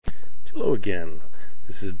Hello again.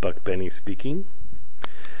 This is Buck Benny speaking.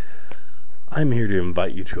 I'm here to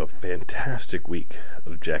invite you to a fantastic week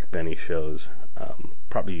of Jack Benny shows.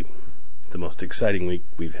 Probably the most exciting week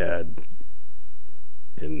we've had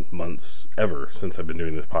in months ever since I've been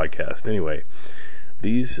doing this podcast. Anyway,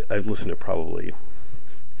 I've listened to probably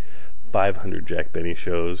 500 Jack Benny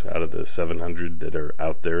shows out of the 700 that are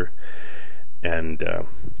out there, and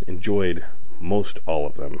enjoyed most all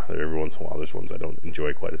of them. Every once in a while there's ones I don't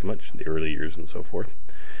enjoy quite as much, the early years and so forth.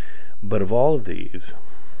 But of all of these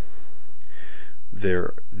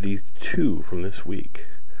two from this week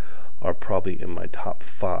are probably in my top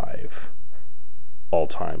 5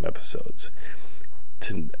 all-time episodes.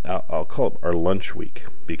 I'll call it our lunch week,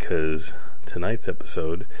 because tonight's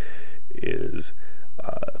episode is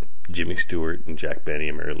Jimmy Stewart and Jack Benny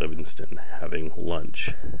and Mary Livingston having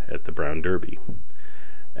lunch at the Brown Derby.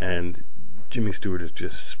 And Jimmy Stewart is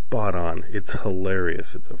just spot on. It's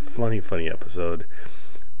hilarious. It's a funny episode.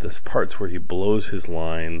 The parts where he blows his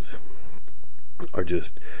lines are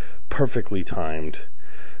just perfectly timed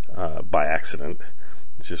by accident.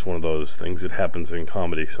 It's just one of those things that happens in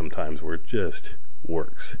comedy sometimes where it just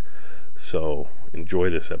works. So enjoy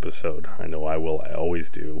this episode. I know I will. I always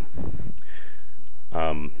do.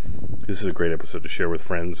 This is a great episode to share with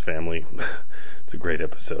friends, family. It's a great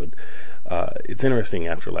episode. It's interesting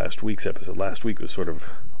after last week's episode. Last week was sort of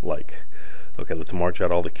like, okay, let's march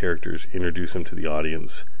out all the characters, introduce them to the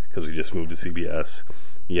audience, because we just moved to CBS.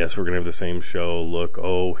 Yes, we're going to have the same show. Look,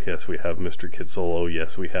 oh, yes, we have Mr. Kitzel. Oh,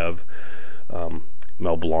 yes, we have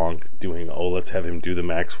Mel Blanc doing, let's have him do the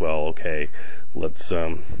Maxwell. Okay, let's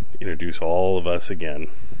introduce all of us again.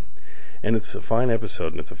 And it's a fine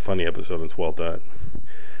episode, and it's a funny episode, and it's well done.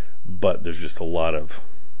 But there's just a lot of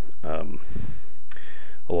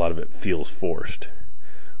it feels forced.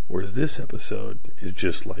 Whereas this episode is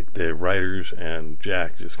just like the writers and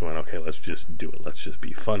Jack just going, okay, let's just do it. Let's just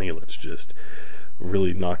be funny. Let's just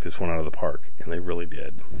really knock this one out of the park. And they really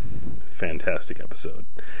did. Fantastic episode.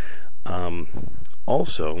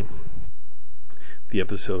 Also, the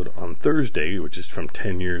episode on Thursday, which is from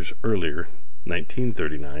 10 years earlier,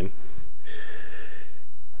 1939,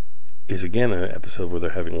 is again an episode where they're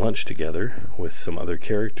having lunch together with some other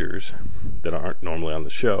characters that aren't normally on the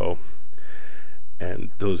show,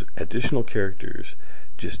 and those additional characters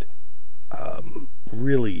just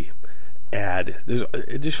really add. There's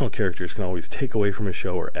additional characters can always take away from a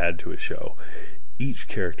show or add to a show. Each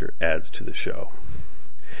character adds to the show,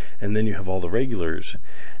 and then you have all the regulars,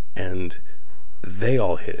 and they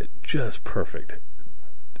all hit it just perfect.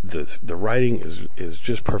 The writing is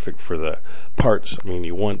just perfect for the parts. I mean,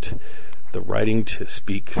 you want the writing to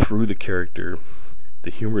speak through the character, the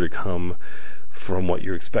humor to come from what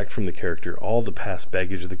you expect from the character. All the past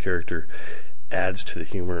baggage of the character adds to the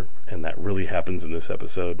humor, and that really happens in this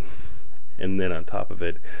episode. And then on top of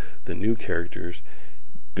it, the new characters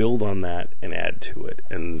build on that and add to it,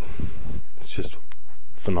 and it's just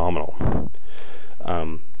phenomenal.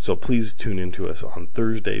 So please tune in to us on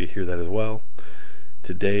Thursday to hear that as well.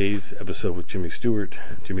 Today's episode with Jimmy Stewart.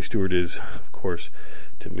 Jimmy Stewart is, of course,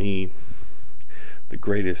 to me, the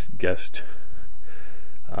greatest guest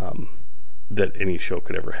that any show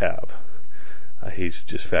could ever have. He's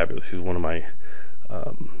just fabulous. He's one of my,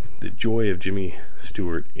 the joy of Jimmy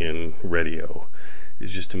Stewart in radio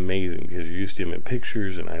is just amazing, because you're used to him in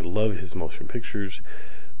pictures, and I love his motion pictures,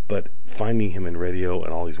 but finding him in radio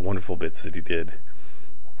and all these wonderful bits that he did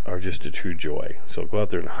are just a true joy. So go out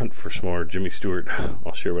there and hunt for some more Jimmy Stewart.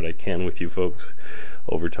 I'll share what I can with you folks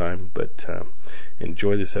over time, but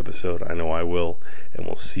enjoy this episode. I know I will, and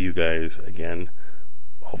we'll see you guys again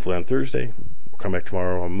hopefully on Thursday. We'll come back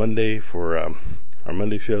tomorrow on Monday for our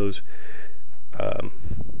Monday shows.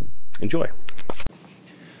 Enjoy.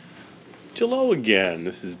 Hello again.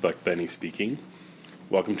 This is Buck Benny speaking.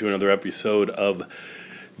 Welcome to another episode of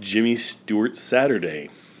Jimmy Stewart Saturday.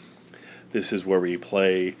 This is where we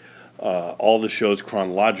play all the shows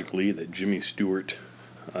chronologically that Jimmy Stewart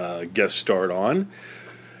guest starred on.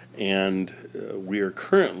 And we are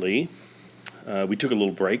currently, we took a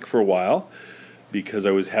little break for a while because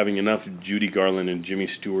I was having enough Judy Garland and Jimmy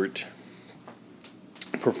Stewart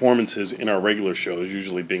performances in our regular shows,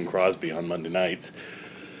 usually Bing Crosby on Monday nights,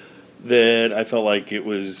 that I felt like it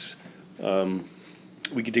was,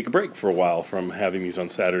 we could take a break for a while from having these on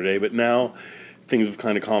Saturday. But now things have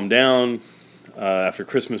kind of calmed down after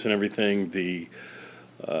Christmas and everything.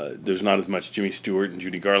 There's not as much Jimmy Stewart and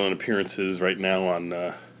Judy Garland appearances right now on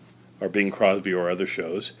our Bing Crosby or other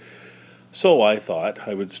shows. So I thought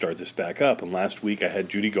I would start this back up. And last week I had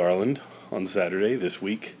Judy Garland on Saturday. This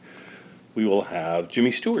week we will have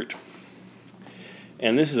Jimmy Stewart.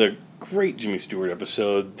 And this is great Jimmy Stewart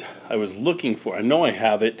episode. I was looking for, I know I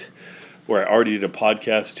have it, where I already did a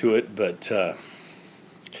podcast to it, but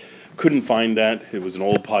couldn't find that. It was an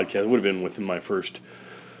old podcast. It would have been within my first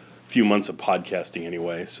few months of podcasting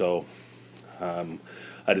anyway, so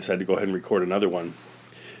I decided to go ahead and record another one.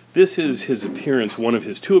 This is his appearance, one of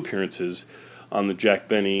his 2 appearances on the Jack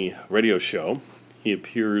Benny radio show. He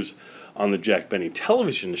appears on the Jack Benny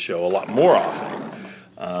television show a lot more often.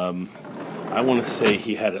 I want to say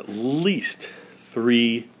he had at least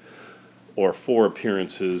 3 or 4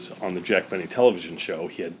 appearances on the Jack Benny television show.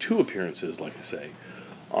 He had 2 appearances, like I say,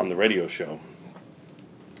 on the radio show.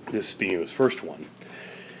 This being his first one.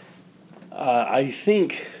 I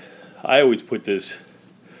think I always put this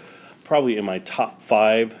probably in my top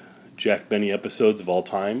 5 Jack Benny episodes of all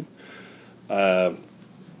time.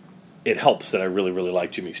 It helps that I really, really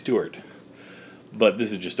like Jimmy Stewart. But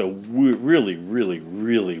this is just a really, really,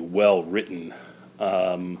 really well-written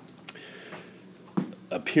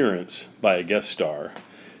appearance by a guest star.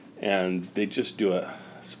 And they just do a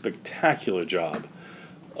spectacular job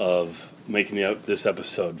of making this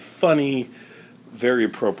episode funny, very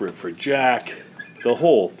appropriate for Jack. The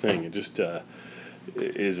whole thing, it just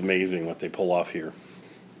is amazing what they pull off here.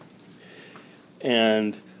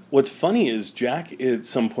 And what's funny is Jack at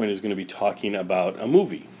some point is going to be talking about a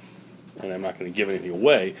movie. And I'm not going to give anything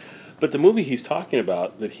away, but the movie he's talking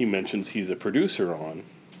about that he mentions he's a producer on,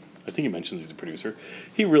 I think he mentions he's a producer,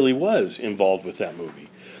 he really was involved with that movie.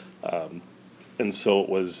 And so it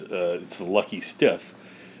was, it's The Lucky Stiff,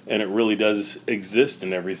 and it really does exist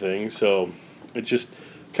and everything, so it's just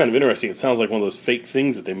kind of interesting. It sounds like one of those fake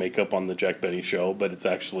things that they make up on the Jack Benny show, but it's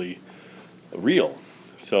actually real.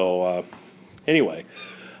 So, anyway,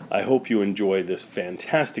 I hope you enjoy this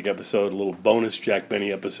fantastic episode, a little bonus Jack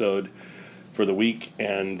Benny episode for the week.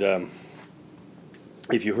 And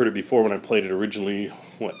if you heard it before when I played it originally,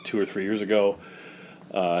 2 or 3 years ago,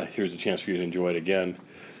 here's a chance for you to enjoy it again.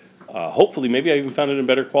 Hopefully, maybe I even found it in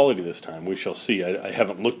better quality this time. We shall see. I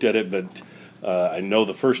haven't looked at it, but I know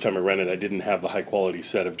the first time I rented it, I didn't have the high-quality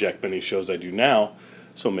set of Jack Benny shows I do now,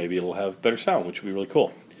 so maybe it'll have better sound, which would be really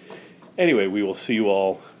cool. Anyway, we will see you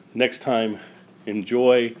all next time.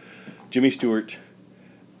 Enjoy Jimmy Stewart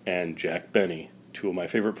and Jack Benny, 2 of my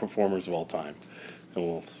favorite performers of all time. And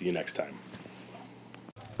we'll see you next time.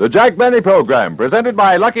 The Jack Benny Program, presented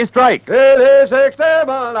by Lucky Strike. Smoke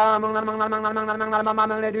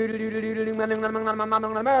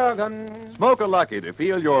a Lucky to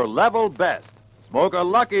feel your level best. Smoke a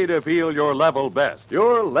Lucky to feel your level best.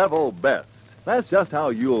 Your level best. That's just how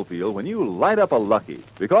you'll feel when you light up a Lucky.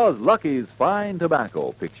 Because Lucky's fine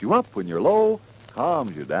tobacco picks you up when you're low,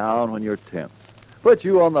 calms you down when you're tense. Puts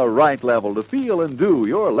you on the right level to feel and do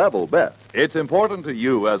your level best. It's important to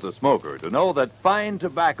you as a smoker to know that fine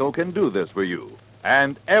tobacco can do this for you.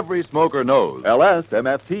 And every smoker knows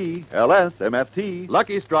LSMFT, LSMFT.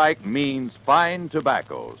 Lucky Strike means fine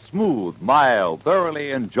tobacco. Smooth, mild,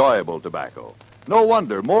 thoroughly enjoyable tobacco. No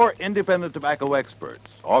wonder more independent tobacco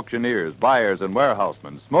experts, auctioneers, buyers, and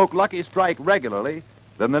warehousemen smoke Lucky Strike regularly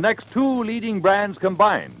than the next 2 leading brands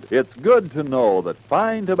combined. It's good to know that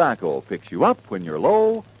fine tobacco picks you up when you're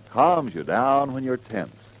low, calms you down when you're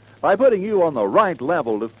tense, by putting you on the right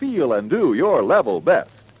level to feel and do your level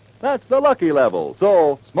best. That's the Lucky level.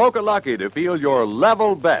 So, smoke a Lucky to feel your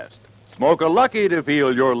level best. Smoke a Lucky to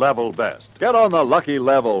feel your level best. Get on the Lucky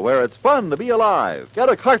level where it's fun to be alive. Get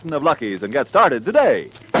a carton of Luckies and get started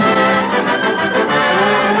today.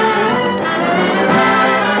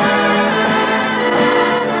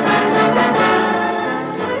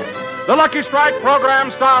 The Lucky Strike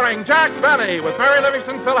program starring Jack Benny with Mary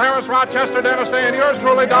Livingston, Phil Harris, Rochester, Dennis Day, and yours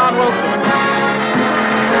truly, Don Wilson.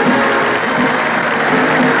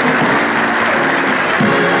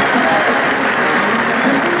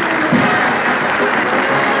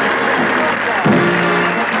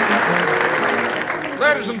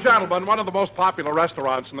 Ladies and gentlemen, one of the most popular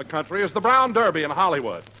restaurants in the country is the Brown Derby in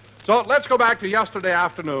Hollywood. So let's go back to yesterday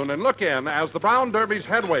afternoon and look in as the Brown Derby's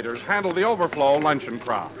head waiters handle the overflow luncheon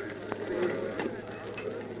crowd.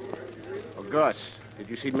 Oh, Gus, did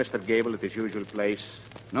you see Mr. Gable at his usual place?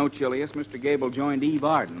 No, Chilius. Mr. Gable joined Eve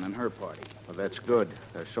Arden and her party. Well, that's good.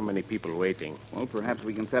 There's so many people waiting. Well, perhaps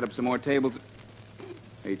we can set up some more tables.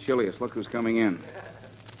 Hey, Chilius, look who's coming in.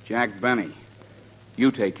 Jack Benny.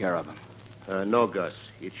 You take care of him. No,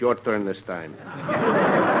 Gus. It's your turn this time.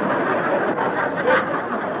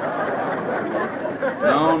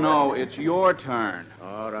 No, it's your turn.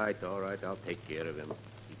 All right. I'll take care of him.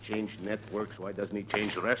 He changed networks. Why doesn't he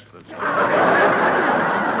change restaurants?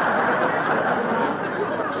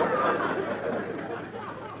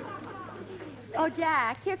 Oh,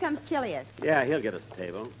 Jack, here comes Chilius. Yeah, he'll get us a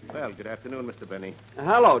table. Well, good afternoon, Mr. Benny.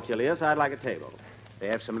 Hello, Chilius. I'd like a table. They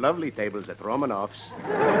have some lovely tables at Romanoff's.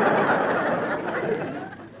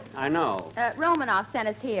 I know. Romanoff sent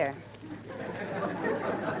us here.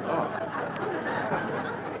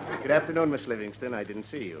 Good afternoon, Miss Livingston. I didn't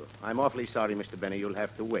see you. I'm awfully sorry, Mr. Benny. You'll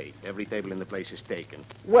have to wait. Every table in the place is taken.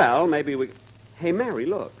 Well, maybe we... Hey, Mary,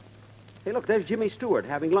 look. Hey, look, there's Jimmy Stewart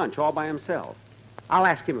having lunch all by himself. I'll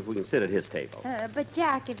ask him if we can sit at his table. But,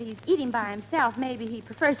 Jack, if he's eating by himself, maybe he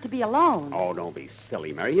prefers to be alone. Oh, don't be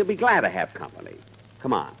silly, Mary. He'll be glad to have company.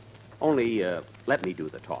 Come on. Only, let me do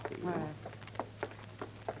the talking.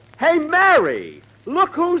 Hey, Mary!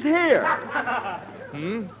 Look who's here!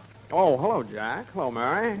 Oh, hello, Jack. Hello,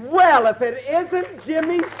 Mary. Well, if it isn't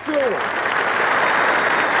Jimmy Stewart.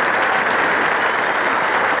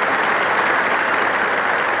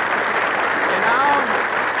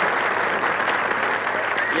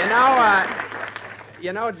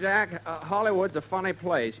 You know, Jack, Hollywood's a funny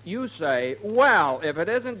place. You say, well, if it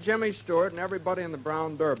isn't Jimmy Stewart, and everybody in the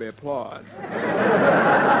Brown Derby applauds.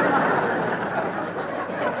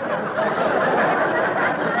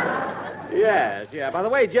 Yes, yeah. By the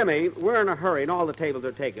way, Jimmy, we're in a hurry and all the tables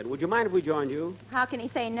are taken. Would you mind if we joined you? How can he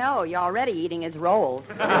say no? You're already eating his rolls.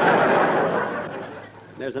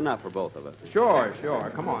 There's enough for both of us. Sure.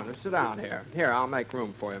 Come on, let's sit down here. Here, I'll make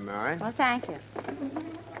room for you, Mary. Well, thank you.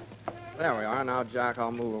 There we are. Now, Jack,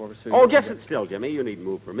 I'll move over so you Oh, can just get- sit still, Jimmy. You needn't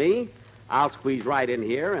move for me. I'll squeeze right in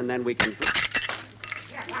here, and then we can...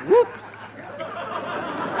 Whoops!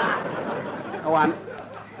 Oh,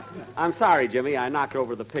 I'm sorry, Jimmy. I knocked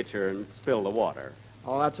over the pitcher and spilled the water.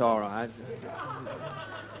 Oh, that's all right.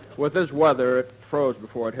 With this weather, it froze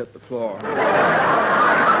before it hit the floor.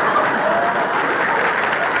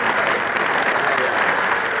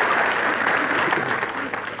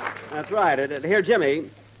 That's right. Here, Jimmy,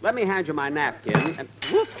 let me hand you my napkin. And...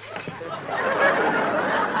 Whoops!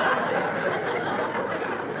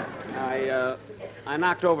 I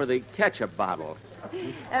knocked over the ketchup bottle.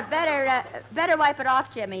 Better wipe it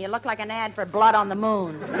off, Jimmy. You look like an ad for Blood on the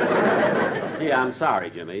Moon. Gee, I'm sorry,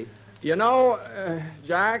 Jimmy. You know,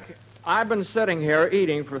 Jack, I've been sitting here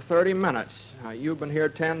eating for 30 minutes. You've been here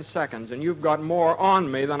 10 seconds, and you've got more on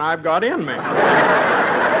me than I've got in me.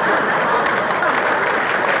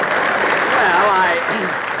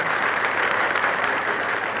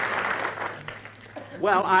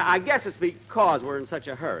 Well, I guess it's because we're in such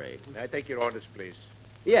a hurry. May I take your orders, please?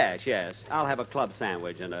 Yes. I'll have a club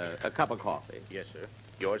sandwich and a cup of coffee. Yes, sir.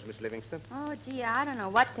 Yours, Miss Livingston? Oh, gee, I don't know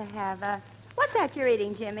what to have. What's that you're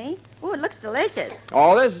eating, Jimmy? Oh, it looks delicious.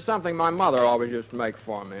 Oh, this is something my mother always used to make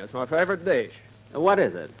for me. It's my favorite dish. What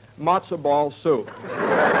is it? Matzo ball soup.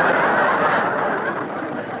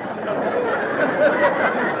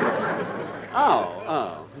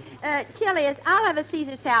 Oh. Chilius, I'll have a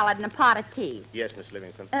Caesar salad and a pot of tea. Yes, Miss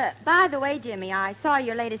Livingston. By the way, Jimmy, I saw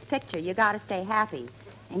your latest picture. You gotta stay happy.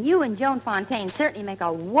 And you and Joan Fontaine certainly make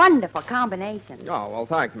a wonderful combination. Oh, well,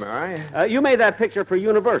 thanks, Mary. You made that picture for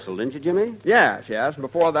Universal, didn't you, Jimmy? Yes. And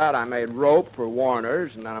before that, I made Rope for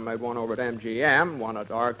Warner's, and then I made one over at MGM, one at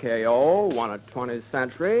RKO, one at 20th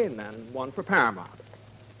Century, and then one for Paramount.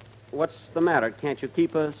 What's the matter? Can't you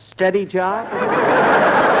keep a steady job?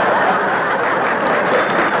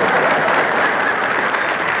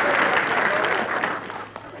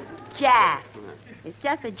 Jack. It's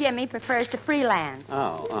just that Jimmy prefers to freelance.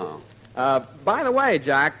 Oh. By the way,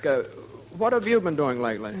 Jack, what have you been doing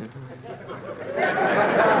lately?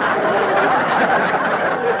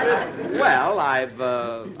 Well, I've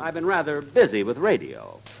been rather busy with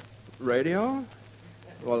radio. Radio?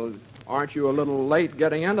 Well, aren't you a little late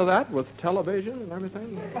getting into that with television and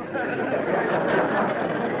everything?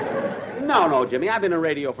 No, Jimmy. I've been in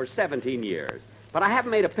radio for 17 years. But I haven't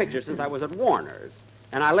made a picture since I was at Warner's.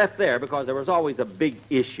 And I left there because there was always a big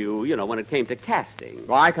issue, when it came to casting.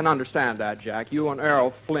 Well, I can understand that, Jack. You and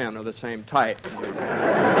Errol Flynn are the same type.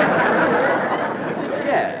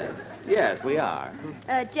 Yes, we are.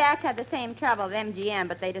 Jack had the same trouble with MGM,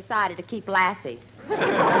 but they decided to keep Lassie.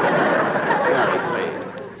 Very pleased.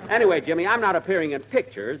 Anyway, Jimmy, I'm not appearing in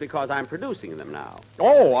pictures because I'm producing them now.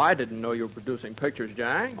 Oh, I didn't know you were producing pictures,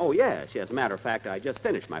 Jack. Oh, yes. Matter of fact, I just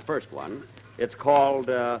finished my first one. It's called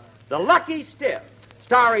The Lucky Stiff,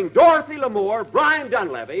 starring Dorothy Lamour, Brian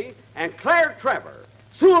Dunleavy, and Claire Trevor,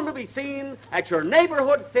 soon to be seen at your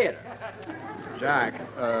neighborhood theater. Jack,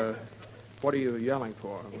 what are you yelling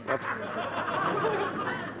for?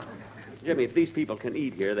 Jimmy, if these people can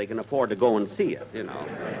eat here, they can afford to go and see it,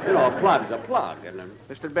 a plug's a plug. And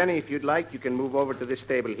Mr. Benny, if you'd like, you can move over to this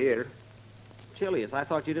table here. Chilius, I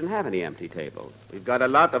thought you didn't have any empty tables. We've got a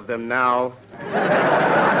lot of them now.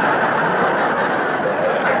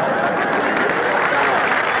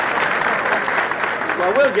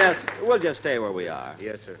 We'll just stay where we are.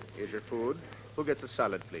 Yes, sir. Here's your food. Who gets a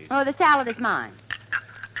salad, please? Oh, the salad is mine.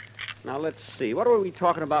 Now, let's see. What were we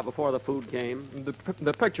talking about before the food came?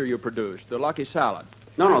 The picture you produced, the Lucky Salad.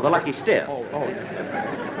 No, the Lucky Stiff. Oh.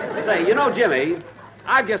 Say, you know, Jimmy,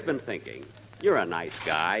 I've just been thinking. You're a nice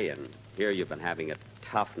guy, and here you've been having it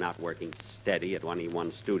tough, not working steady at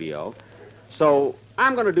one studio. So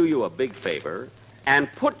I'm going to do you a big favor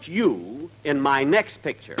and put you in my next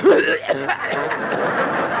picture.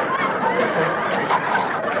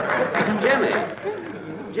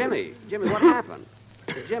 Jimmy, what happened?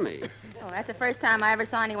 Jimmy. Oh, that's the first time I ever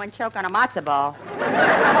saw anyone choke on a matzo ball.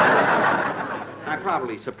 I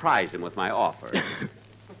probably surprised him with my offer.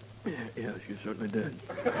 Yes, you certainly did.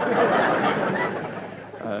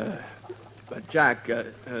 But, Jack,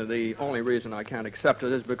 the only reason I can't accept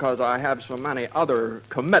it is because I have so many other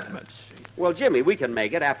commitments. Well, Jimmy, we can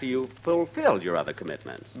make it after you've fulfilled your other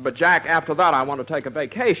commitments. But, Jack, after that, I want to take a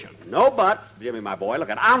vacation. No buts. Jimmy, my boy, look,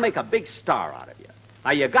 I'll make a big star out of you.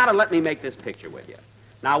 Now, you got to let me make this picture with you.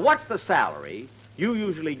 Now, what's the salary you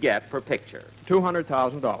usually get per picture?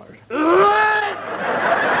 $200,000.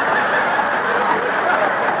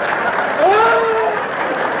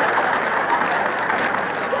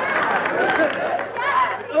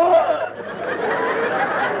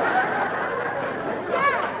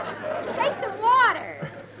 Take some water.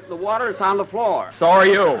 The water is on the floor. So are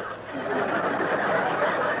you.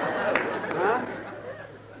 Huh?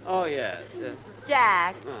 Oh, yes.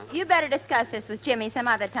 Jack, you better discuss this with Jimmy some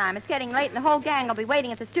other time. It's getting late and the whole gang will be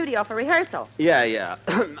waiting at the studio for rehearsal. Yeah.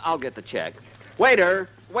 I'll get the check. Waiter,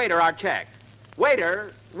 our check.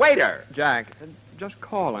 Waiter. Jack, just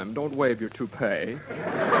call him. Don't wave your toupee.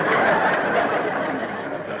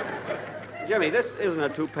 Jimmy, this isn't a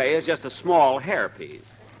toupee. It's just a small hairpiece.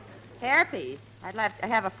 Hairpiece? I'd like to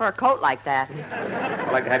have a fur coat like that.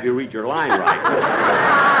 I'd like to have you read your line right.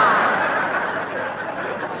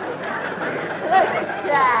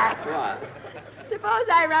 Jack, What? suppose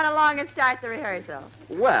I run along and start the rehearsal.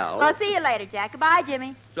 Well, See you later, Jack. Goodbye,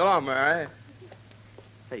 Jimmy. So long, Mary.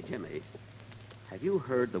 say, Jimmy, have you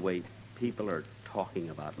heard the way people are talking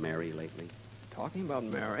about Mary lately? Talking about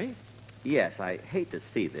Mary? Yes, I hate to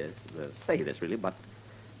say this really, but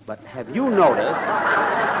have you noticed?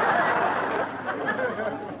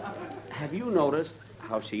 Have you noticed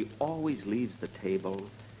how she always leaves the table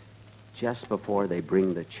just before they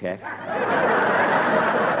bring the check?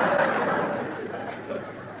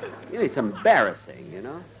 It's embarrassing, you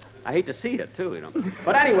know. I hate to see it, too, you know.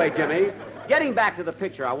 But anyway, Jimmy, getting back to the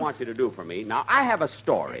picture I want you to do for me. Now, I have a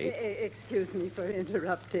story. Excuse me for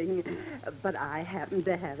interrupting, but I happen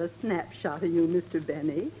to have a snapshot of you, Mr.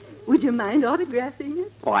 Benny. Would you mind autographing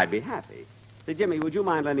it? Oh, I'd be happy. Say, Jimmy, would you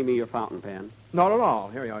mind lending me your fountain pen? Not at all.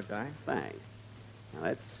 Here you are, Jack. Thanks. Now,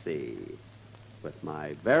 let's see. With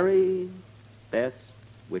my very best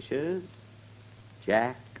wishes,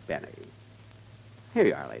 Jack Benny. Here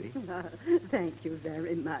you are, lady. Thank you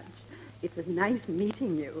very much. It was nice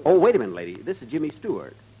meeting you. Oh, wait a minute, lady. This is Jimmy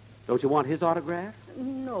Stewart. Don't you want his autograph?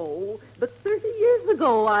 No, but 30 years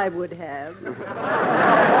ago I would have.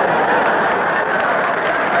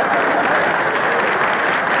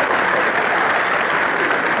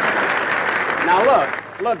 Now,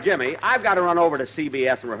 look, Jimmy, I've got to run over to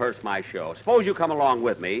CBS and rehearse my show. Suppose you come along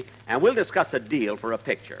with me, and we'll discuss a deal for a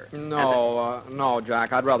picture. No,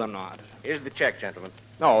 Jack, I'd rather not. Here's the check, gentlemen.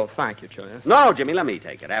 No, thank you, Chilius. No, Jimmy, let me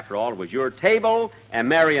take it. After all, it was your table, and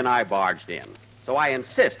Mary and I barged in. So I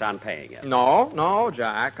insist on paying it. No,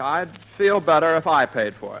 Jack, I'd feel better if I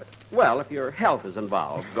paid for it. Well, if your health is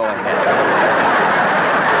involved, go ahead.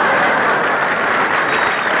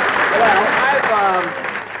 Well,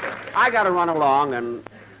 I got to run along, and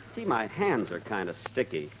see, my hands are kind of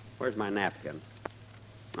sticky. Where's my napkin?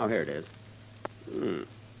 Oh, here it is.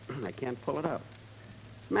 I can't pull it up.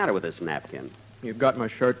 What's the matter with this napkin? You've got my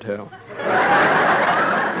shirt, too.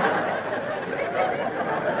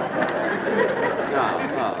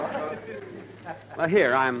 Oh. Well,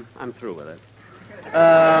 here, I'm through with it.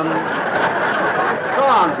 So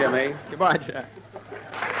long, Jimmy. Goodbye, Jack.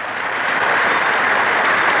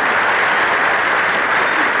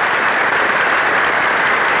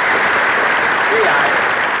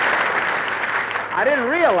 I didn't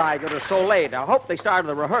realize it was so late. I hope they started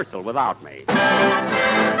the rehearsal without me.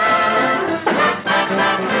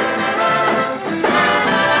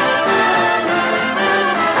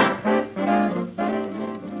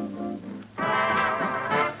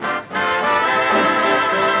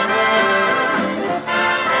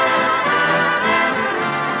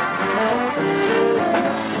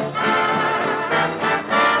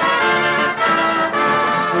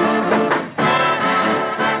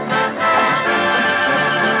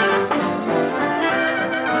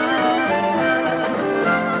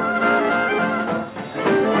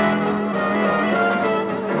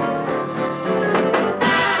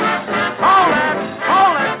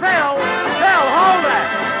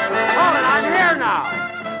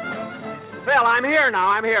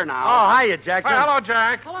 I'm here now. Oh, hiya, Jackson. Well, hello,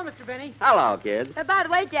 Jack. Hello, Mr. Benny. Hello, kid. By the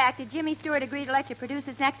way, Jack, did Jimmy Stewart agree to let you produce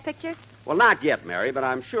his next picture? Well, not yet, Mary, but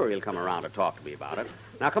I'm sure he'll come around to talk to me about it.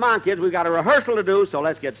 Now, come on, kids. We've got a rehearsal to do, so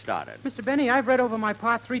let's get started. Mr. Benny, I've read over my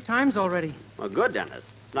part 3 times already. Well, good, Dennis.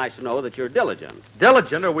 It's nice to know that you're diligent.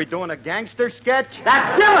 Diligent? Are we doing a gangster sketch?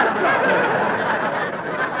 That's diligent!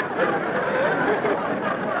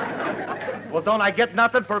 Well, don't I get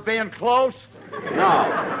nothing for being close?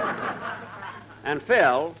 No. And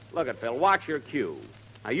Phil, look at Phil, watch your cue.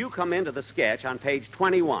 Now, you come into the sketch on page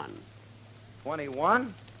 21.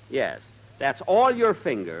 21? Yes. That's all your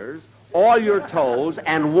fingers, all your toes,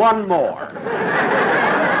 and one more.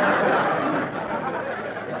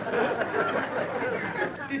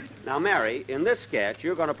 Now, Mary, in this sketch,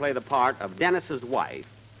 you're going to play the part of Dennis's wife,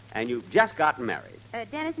 and you've just gotten married.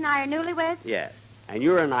 Dennis and I are newlyweds? Yes. And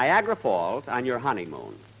you're in Niagara Falls on your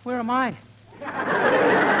honeymoon. Where am I?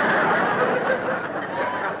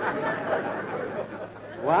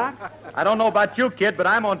 What? I don't know about you, kid, but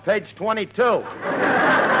I'm on page 22.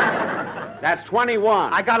 That's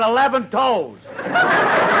 21. I got 11 toes.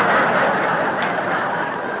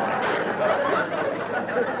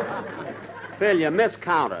 Phil, you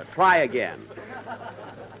miscounted. Try again.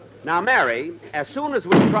 Now, Mary, as soon as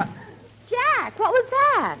we try... Jack, what was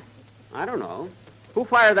that? I don't know. Who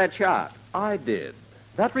fired that shot? I did.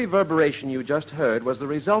 That reverberation you just heard was the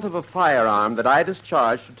result of a firearm that I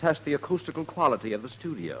discharged to test the acoustical quality of the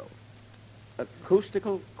studio.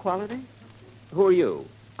 Acoustical quality? Who are you?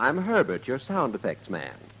 I'm Herbert, your sound effects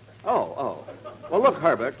man. Oh. Well, look,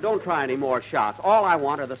 Herbert, don't try any more shots. All I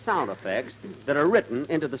want are the sound effects that are written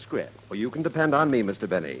into the script. Well, you can depend on me, Mr.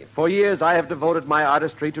 Benny. For years, I have devoted my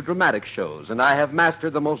artistry to dramatic shows, and I have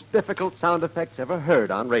mastered the most difficult sound effects ever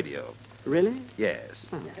heard on radio. Really? Yes.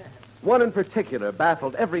 One in particular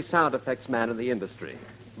baffled every sound effects man in the industry.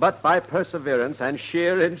 But by perseverance and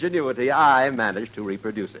sheer ingenuity, I managed to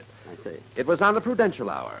reproduce it. I see. It was on the Prudential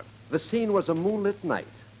Hour. The scene was a moonlit night,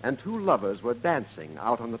 and 2 lovers were dancing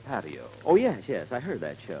out on the patio. Oh, yes, I heard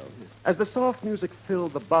that show. As the soft music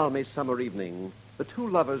filled the balmy summer evening, the 2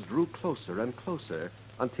 lovers drew closer and closer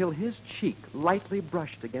until his cheek lightly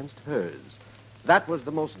brushed against hers. That was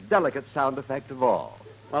the most delicate sound effect of all.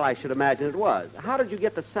 Well, I should imagine it was. How did you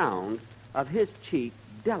get the sound of his cheek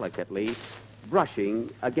delicately brushing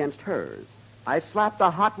against hers? I slapped a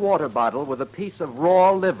hot water bottle with a piece of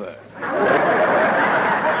raw liver.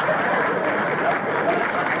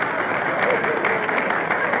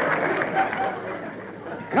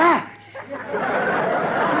 Gosh!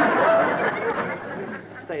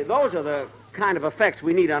 Say, those are the kind of effects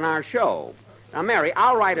we need on our show. Now, Mary,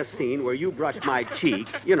 I'll write a scene where you brush my cheek,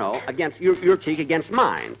 against your cheek against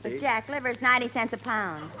mine. See? But, Jack, liver's 90 cents a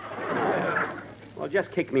pound. Well,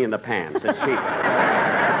 just kick me in the pants. It's cheap.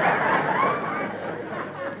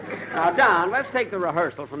 Now, Don, let's take the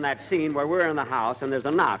rehearsal from that scene where we're in the house and there's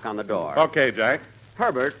a knock on the door. Okay, Jack.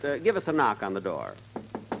 Herbert, give us a knock on the door.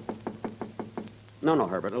 No,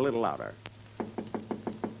 Herbert, a little louder.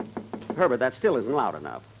 Herbert, that still isn't loud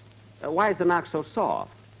enough. Why is the knock so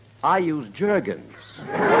soft? I use Jergens.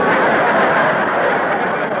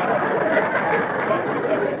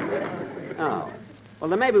 Oh. Well,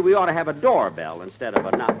 then maybe we ought to have a doorbell instead of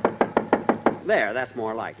a knock. There, that's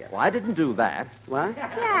more like it. Well, I didn't do that. What?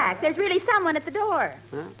 Jack, there's really someone at the door.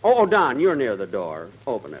 Huh? Oh, Don, you're near the door.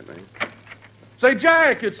 Open it, eh? Say,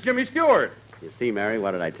 Jack, it's Jimmy Stewart. You see, Mary,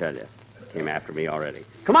 what did I tell you? Came after me already.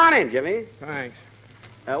 Come on in, Jimmy. Thanks.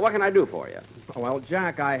 What can I do for you? Well,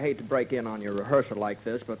 Jack, I hate to break in on your rehearsal like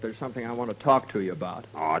this, but there's something I want to talk to you about.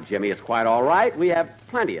 Oh, Jimmy, it's quite all right. We have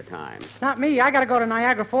plenty of time. Not me. I got to go to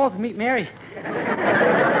Niagara Falls and meet Mary.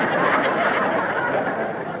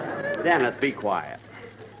 Dennis, be quiet.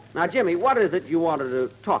 Now, Jimmy, what is it you wanted to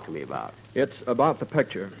talk to me about? It's about the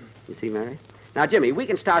picture. You see, Mary? Now, Jimmy, we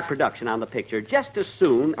can start production on the picture just as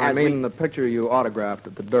soon as the picture you autographed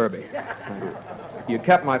at the Derby. You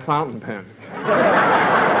kept my fountain pen.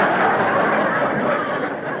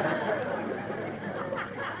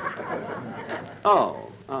 Oh.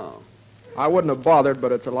 I wouldn't have bothered,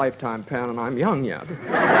 but it's a lifetime pen, and I'm young yet.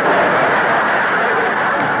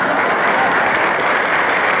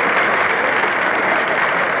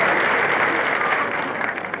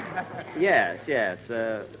 Yes.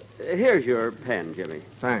 Here's your pen, Jimmy.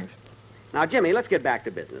 Thanks. Now, Jimmy, let's get back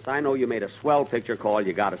to business. I know you made a swell picture call.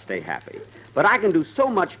 You got to stay happy. But I can do so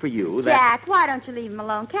much for you that... Jack, why don't you leave him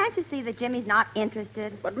alone? Can't you see that Jimmy's not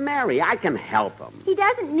interested? But, Mary, I can help him. He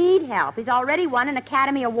doesn't need help. He's already won an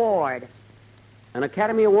Academy Award. An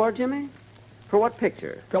Academy Award, Jimmy? For what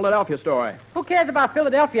picture? Philadelphia Story. Who cares about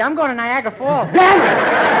Philadelphia? I'm going to Niagara Falls.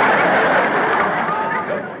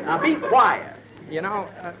 Now, be quiet.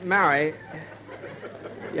 Mary,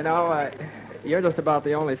 you're just about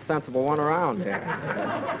the only sensible one around here.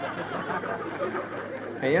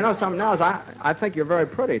 And you know something else? I think you're very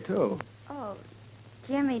pretty, too. Oh,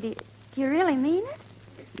 Jimmy, do you really mean it?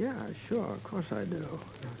 Yeah, sure. Of course I do.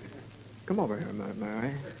 Come over here a minute,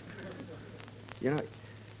 Mary. You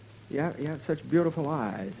have such beautiful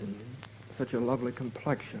eyes and such a lovely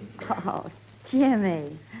complexion. Oh,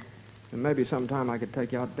 Jimmy. And maybe sometime I could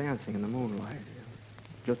take you out dancing in the moonlight.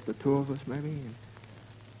 Just the two of us, maybe,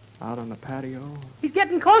 out on the patio. He's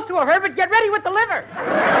getting close to her, Herbert. Get ready with the liver.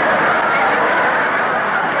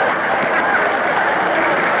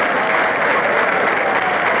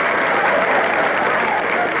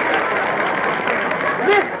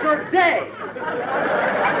 Mr. Day!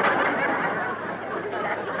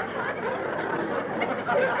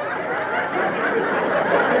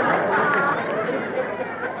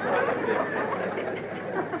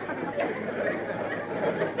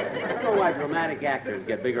 Dramatic actors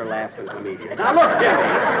get bigger laughs than comedians. Now look,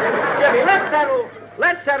 Jimmy,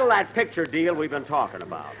 let's settle that picture deal we've been talking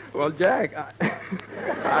about. Well, Jack,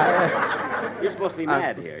 You're supposed to be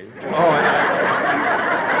mad here.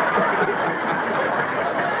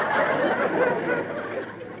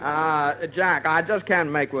 Jack, I just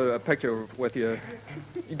can't make a picture with you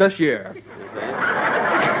this year.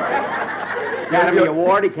 Academy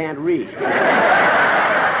Award, he can't read.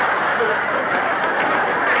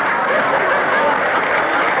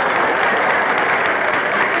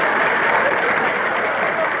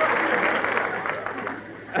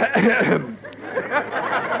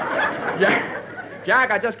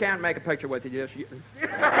 Jack, I just can't make a picture with you this year.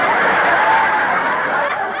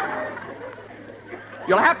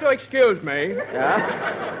 You'll have to excuse me.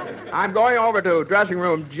 Yeah? I'm going over to dressing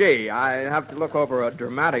room G. I have to look over a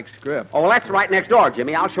dramatic script. Oh, well, that's right next door,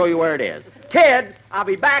 Jimmy. I'll show you where it is. Kids, I'll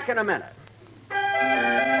be back in a minute.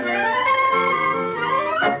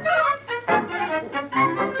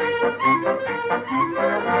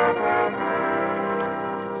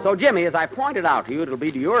 So, Jimmy, as I pointed out to you, it'll be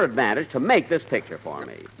to your advantage to make this picture for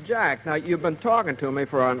me. Jack, now, you've been talking to me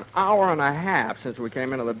for an hour and a half since we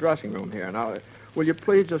came into the dressing room here. Now, will you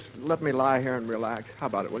please just let me lie here and relax? How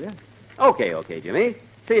about it, will you? Okay, Jimmy.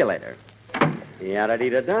 See you later.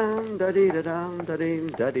 Ya-da-dee-da-dum, da-dee-da-dum, da-dee,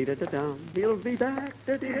 da-dee-da-da-dum. He'll be back,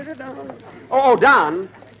 da-dee-da-da-dum. Oh, Don,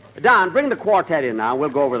 bring the quartet in now. We'll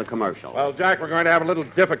go over the commercial. Well, Jack, we're going to have a little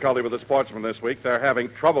difficulty with the sportsmen this week. They're having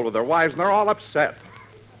trouble with their wives, and they're all upset.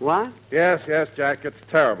 What? Yes, Jack, it's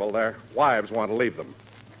terrible. Their wives want to leave them.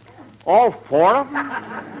 All four of them?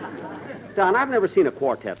 Don, I've never seen a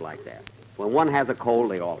quartet like that. When one has a cold,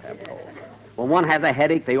 they all have colds. When one has a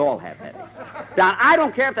headache, they all have headaches. Don, I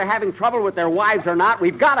don't care if they're having trouble with their wives or not.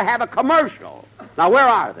 We've got to have a commercial. Now, where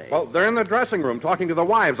are they? Well, they're in the dressing room talking to the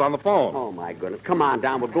wives on the phone. Oh, my goodness. Come on,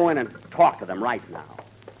 Don. We'll go in and talk to them right now.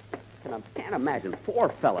 And I can't imagine four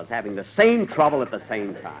fellas having the same trouble at the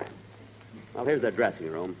same time. Well, here's their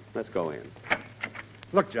dressing room. Let's go in.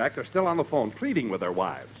 Look, Jack, they're still on the phone pleading with their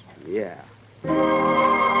wives. Yeah.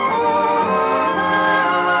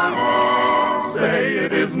 Say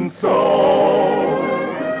it isn't so.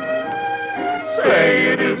 Say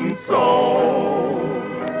it isn't so.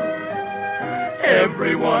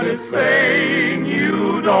 Everyone is saying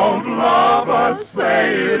you don't love us.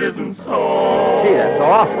 Say it isn't so. Gee, that's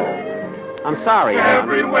awful. I'm sorry, Don.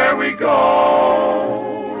 Everywhere we go.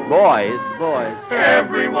 Boys.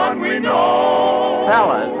 Everyone we know.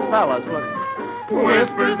 Fellas, look.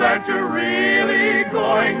 Whispers that you're really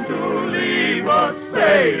going to leave us.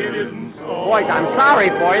 Say it isn't so. Boys, I'm sorry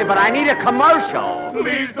for you, but I need a commercial.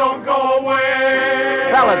 Please don't go away.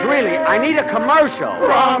 Fellas, really, I need a commercial.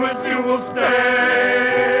 Promise you will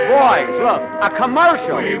stay. Boys, look, a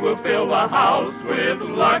commercial. We will fill the house with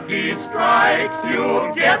Lucky Strikes.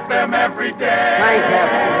 You'll get them every day. Thank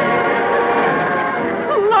heaven.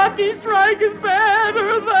 Lucky Strike is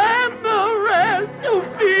better than the rest. You'll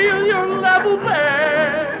feel your level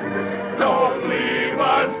best. Don't leave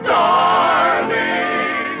us, darling.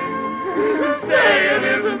 Say it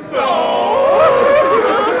isn't so.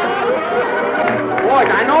 Boys,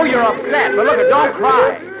 I know you're upset, but look, don't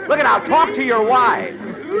cry. Look at, I'll talk to your wives.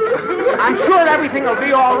 I'm sure everything will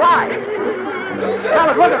be all right.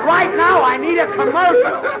 Fellas, look at, right now I need a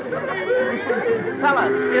commercial.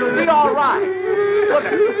 Fellas, it'll be all right. Look,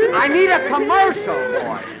 I need a commercial,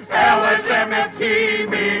 boys. LSMFT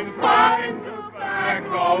means fine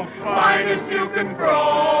tobacco, finest you can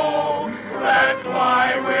grow. That's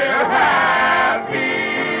why we're happy.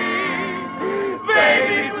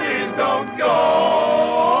 Baby, please don't go.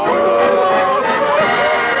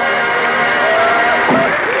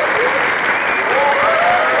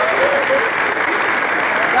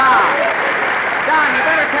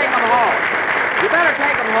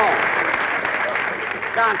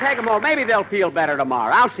 Don, take them over. Maybe they'll feel better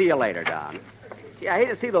tomorrow. I'll see you later, Don. Yeah, I hate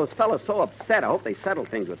to see those fellas so upset. I hope they settle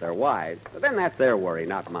things with their wives. But then that's their worry,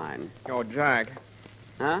 not mine. Oh, Jack.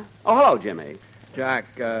 Huh? Oh, hello, Jimmy. Jack,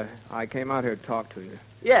 I came out here to talk to you.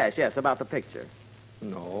 Yes, about the picture.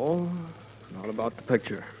 No, not about the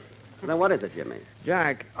picture. Then what is it, Jimmy?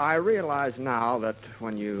 Jack, I realize now that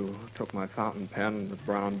when you took my fountain pen and the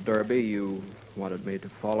brown derby, you wanted me to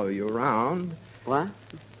follow you around. What?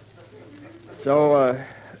 So,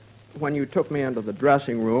 when you took me into the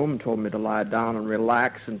dressing room and told me to lie down and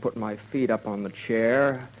relax and put my feet up on the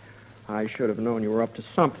chair, I should have known you were up to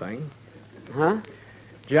something. Huh?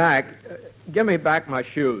 Jack, give me back my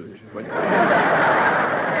shoes.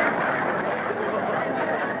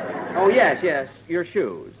 Oh, yes, your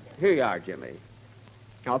shoes. Here you are, Jimmy.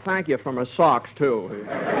 I'll thank you for my socks, too.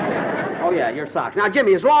 Oh, yeah, your socks. Now,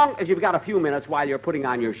 Jimmy, as long as you've got a few minutes while you're putting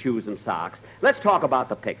on your shoes and socks, let's talk about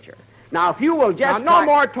the picture. Now, if you will just... Now, no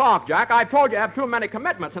more talk, Jack. I told you I have too many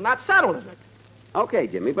commitments, and that settles it. Okay,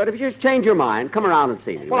 Jimmy, but if you just change your mind, come around and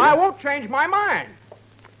see me. Well, I won't change my mind.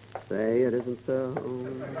 Say it isn't so.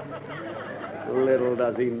 Little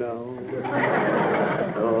does he know.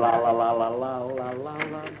 La, la, la, la, la, la, la,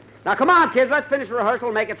 la. Now, come on, kids. Let's finish rehearsal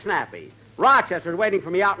and make it snappy. Rochester's waiting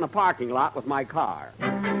for me out in the parking lot with my car.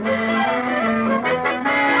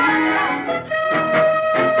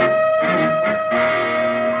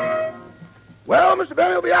 Well, Mr.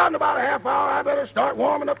 Benny will be out in about a half hour. I better start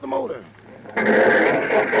warming up the motor.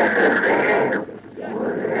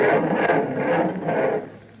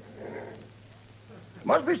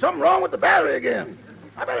 Must be something wrong with the battery again.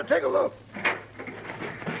 I better take a look.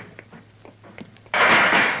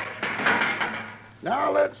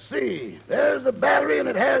 Now, let's see. There's the battery, and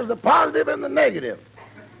it has the positive and the negative.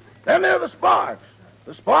 Then there are the sparks.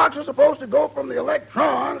 The sparks are supposed to go from the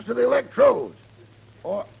electrons to the electrodes.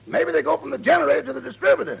 Or maybe they go from the generator to the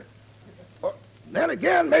distributor. Or then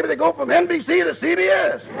again, maybe they go from NBC to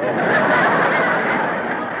CBS.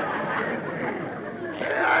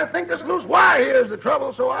 Yeah, I think this loose wire here is the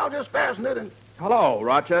trouble, so I'll just fasten it and... Hello,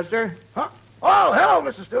 Rochester. Huh? Oh, hello,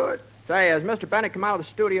 Mr. Stewart. Say, has Mr. Bennett come out of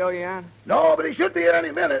the studio yet? No, but he should be here any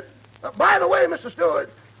minute. By the way, Mr. Stewart,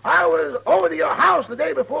 I was over to your house the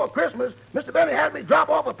day before Christmas. Mr. Benny had me drop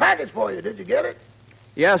off a package for you. Did you get it?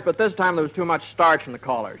 Yes, but this time there was too much starch in the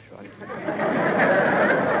collars.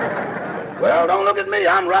 Well, don't look at me.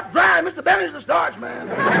 I'm rough dry. Mr. Benny's the starch man.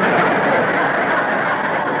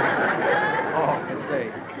 Oh, see.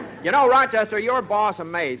 You know, Rochester, your boss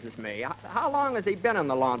amazes me. How long has he been in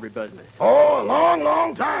the laundry business? Oh, a long,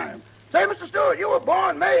 long time. Say, Mr. Stewart, you were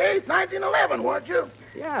born May 8th, 1911, weren't you?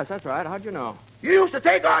 Yes, that's right. How'd you know? You used to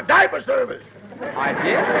take our diaper service. I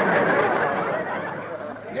did?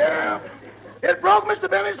 Yeah. It broke Mr.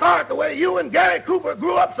 Benny's heart the way you and Gary Cooper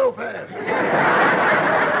grew up so fast.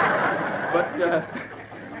 But,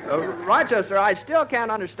 Rochester, I still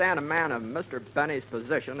can't understand a man of Mr. Benny's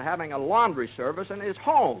position having a laundry service in his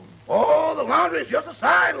home. Oh, the laundry's just a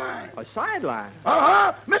sideline. A sideline?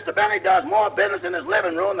 Uh-huh. Mr. Benny does more business in his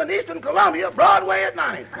living room than Eastern Columbia, Broadway at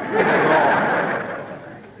night.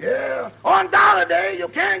 Yeah. On Dollar Day, you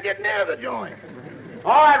can't get near the joint.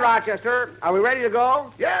 All right, Rochester. Are we ready to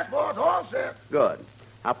go? Yes, boss. All set. Good.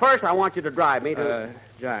 Now, first, I want you to drive me to...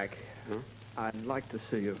 Jack, I'd like to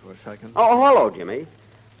see you for a second. Oh, hello, Jimmy.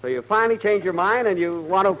 So you finally changed your mind and you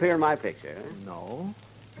want to appear in my picture, huh? No,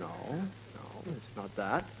 it's not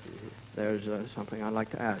that. There's something I'd like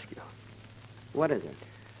to ask you. What is it?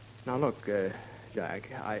 Now, look, Jack,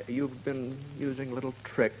 you've been using little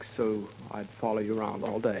tricks so I'd follow you around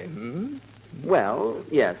all day, hmm? Well,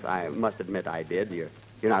 yes, I must admit I did. You're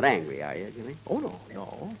not angry, are you, Jimmy? Oh,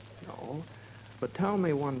 no. But tell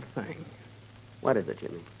me one thing. What is it,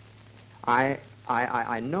 Jimmy? I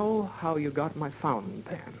know how you got my fountain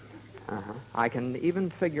pen. Uh-huh. I can even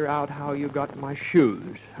figure out how you got my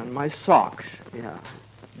shoes and my socks. Yeah.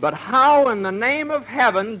 But how in the name of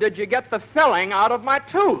heaven did you get the filling out of my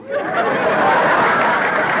tooth?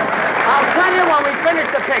 I'll tell you when we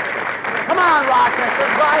finish the picture. Come on, Rochester,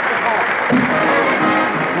 drive us home.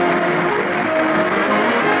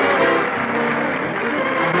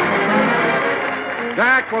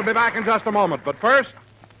 Jack will be back in just a moment, but first...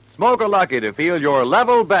 Smoke a Lucky to feel your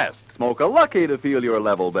level best. Smoke a Lucky to feel your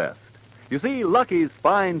level best. You see, Lucky's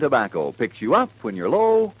fine tobacco picks you up when you're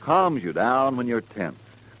low, calms you down when you're tense,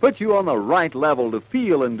 puts you on the right level to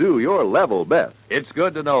feel and do your level best. It's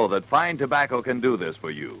good to know that fine tobacco can do this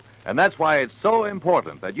for you. And that's why it's so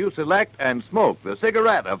important that you select and smoke the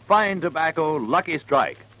cigarette of fine tobacco Lucky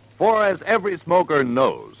Strike. For as every smoker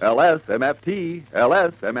knows, LSMFT,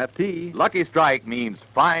 LSMFT, Lucky Strike means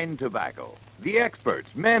fine tobacco. The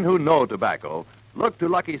experts, men who know tobacco, look to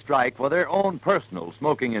Lucky Strike for their own personal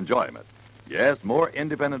smoking enjoyment. Yes, more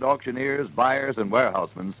independent auctioneers, buyers, and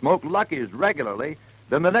warehousemen smoke Lucky's regularly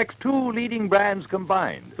than the next two leading brands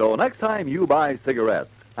combined. So next time you buy cigarettes,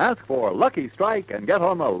 ask for Lucky Strike and get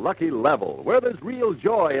on the Lucky Level, where there's real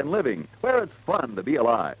joy in living, where it's fun to be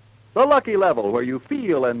alive. The Lucky Level, where you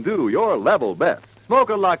feel and do your level best. Smoke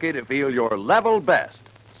a Lucky to feel your level best.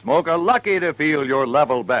 Smoke a Lucky to feel your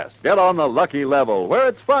level best. Get on the Lucky Level, where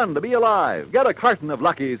it's fun to be alive. Get a carton of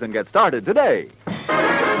Luckies and get started today.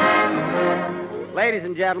 Ladies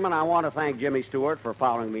and gentlemen, I want to thank Jimmy Stewart for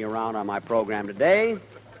following me around on my program today.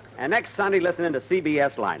 And next Sunday, listen in to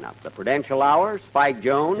CBS lineup. The Prudential Hour, Spike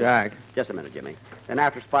Jones. Jack. Just a minute, Jimmy. Then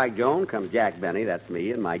after Spike Jones comes Jack Benny. That's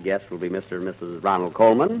me. And my guests will be Mr. and Mrs. Ronald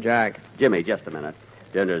Coleman. Jack. Jimmy, just a minute.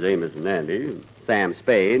 Then there's Amos and Andy. Sam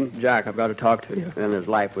Spade. Jack, I've got to talk to you. Then there's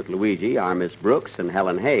Life with Luigi, our Miss Brooks, and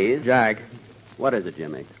Helen Hayes. Jack. What is it,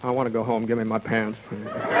 Jimmy? I want to go home. Give me my pants. There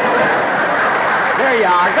you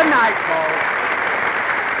are. Good night, folks.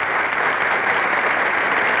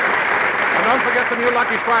 And don't forget the new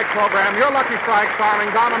Lucky Strike program, Your Lucky Strike, starring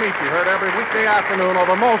Don Amici, heard every weekday afternoon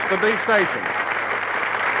over most of these stations.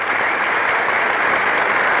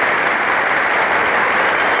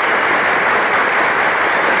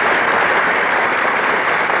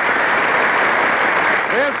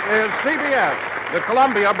 This is CBS, the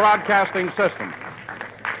Columbia Broadcasting System.